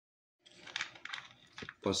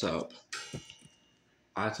What's up?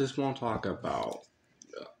 I just want to talk about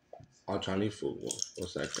our Chinese food for a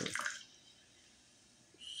second.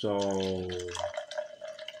 So,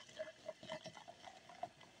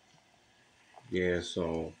 yeah,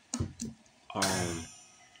 so, um,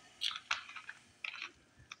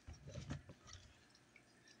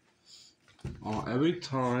 every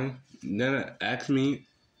time Nana asks me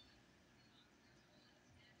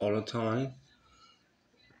all the time,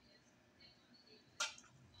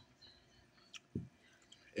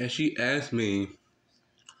 and she asks me,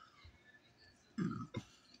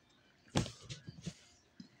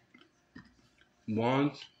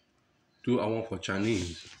 what do I want for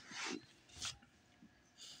Chinese?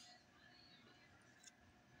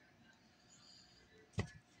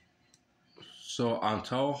 So I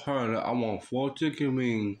told her that I want 4 chicken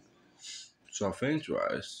wings, some French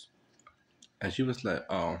fries, and she was like,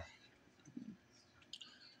 oh,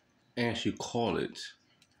 and she called it,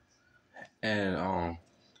 and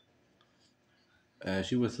and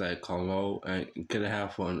she was like, hello, and can I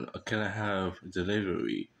have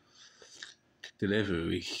delivery,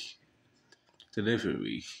 delivery?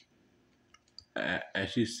 And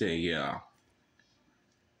she said, yeah.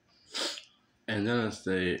 And then I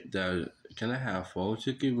said, that, can I have 4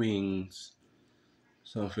 chicken wings,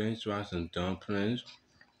 some French fries, and dumplings?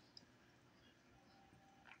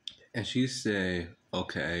 And she said,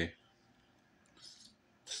 okay.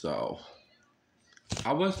 So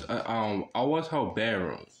I was her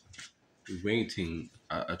bedroom waiting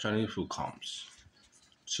a Chinese food comes.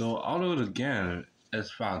 So all over again, it's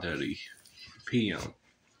 5:30 p.m.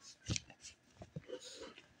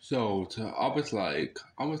 So I was like,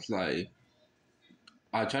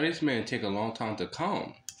 a Chinese man take a long time to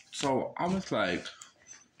come. So I was like,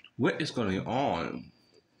 what is going on?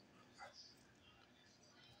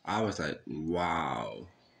 I was like, wow.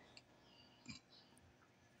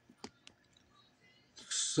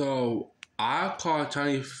 So I called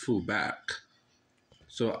Chinese food back.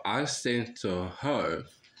 So I said to her,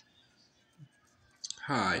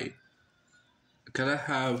 hi, can I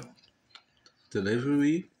have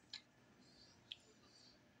delivery?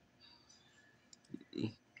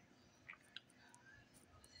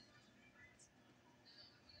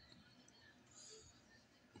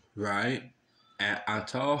 Right? And I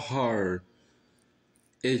told her,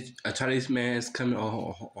 is a Chinese man is coming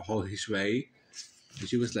on his way? And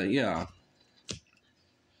she was like, yeah.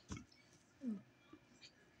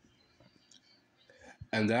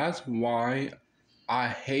 And that's why I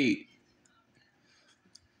hate.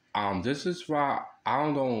 This is why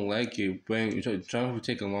I don't like it when Trump will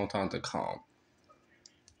take a long time to come.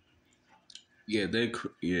 Yeah,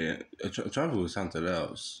 Trump was something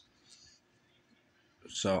else.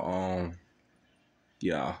 So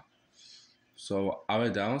yeah. So I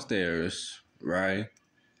went downstairs, right,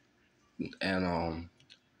 and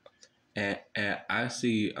and I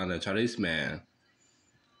see the Chinese man,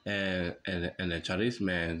 and the Chinese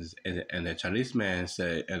man and the Chinese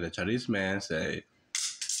man say,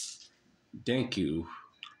 thank you,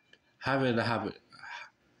 have it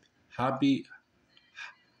happy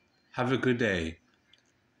have a good day,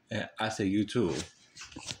 and I say you too.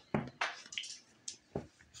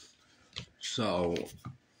 So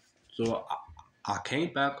so I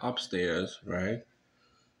came back upstairs, right.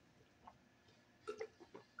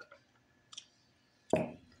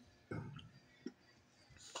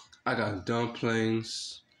 I got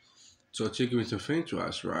dumplings, so chicken with some French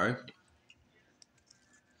fries, right.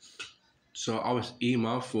 So I was eating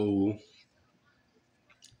my food.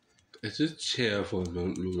 It's just chill for a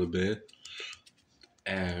little bit,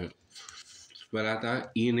 and when I start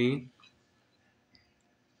eating,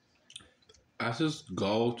 I just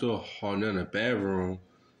go to her in the bedroom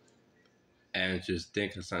and just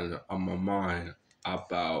thinking something on my mind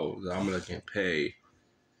about that I'm gonna get paid.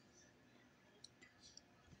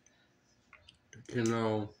 You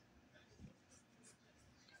know,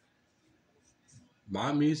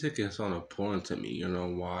 my music is so important to me. You know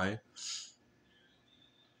why?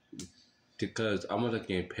 Because I'm gonna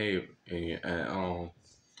get paid, and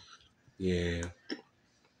yeah.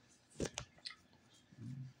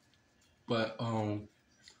 But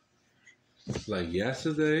like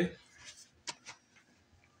yesterday,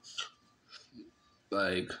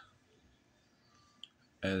 like,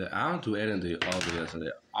 and I don't do anything all day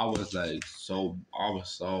yesterday. I was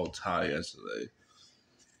so tired yesterday.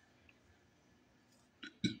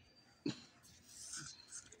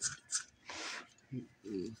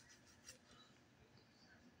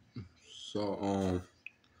 So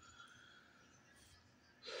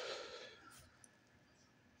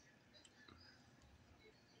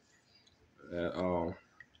and,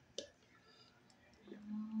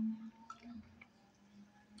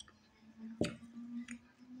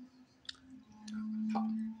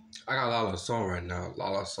 I got a lot of song right now, a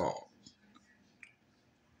lot of song.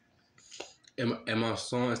 And my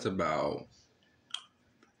song is about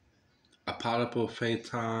Apollo Faint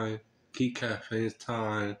Time, Key Cat Faint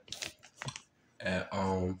Time, and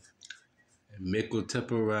Michael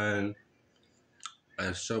Tipperan,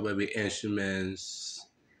 and Show Baby Instruments,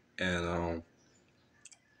 and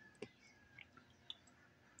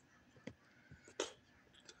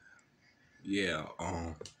yeah,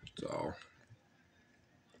 so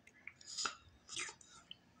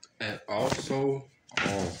and also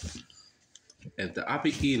um and I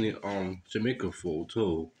be eating Jamaican food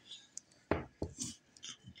too.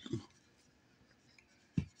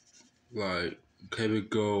 Like Kevin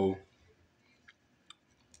Go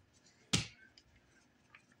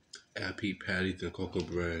and Pete Patties and Cocoa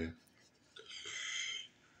Bread.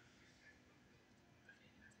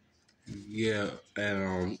 Yeah,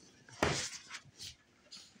 and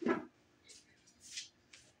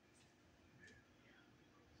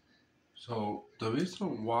so the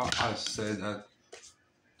reason why I said that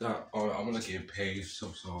I wanna get paid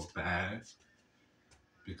so bad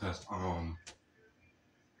because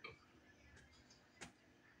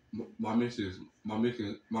my music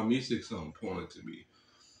is so important to me.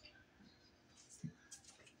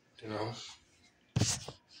 You know?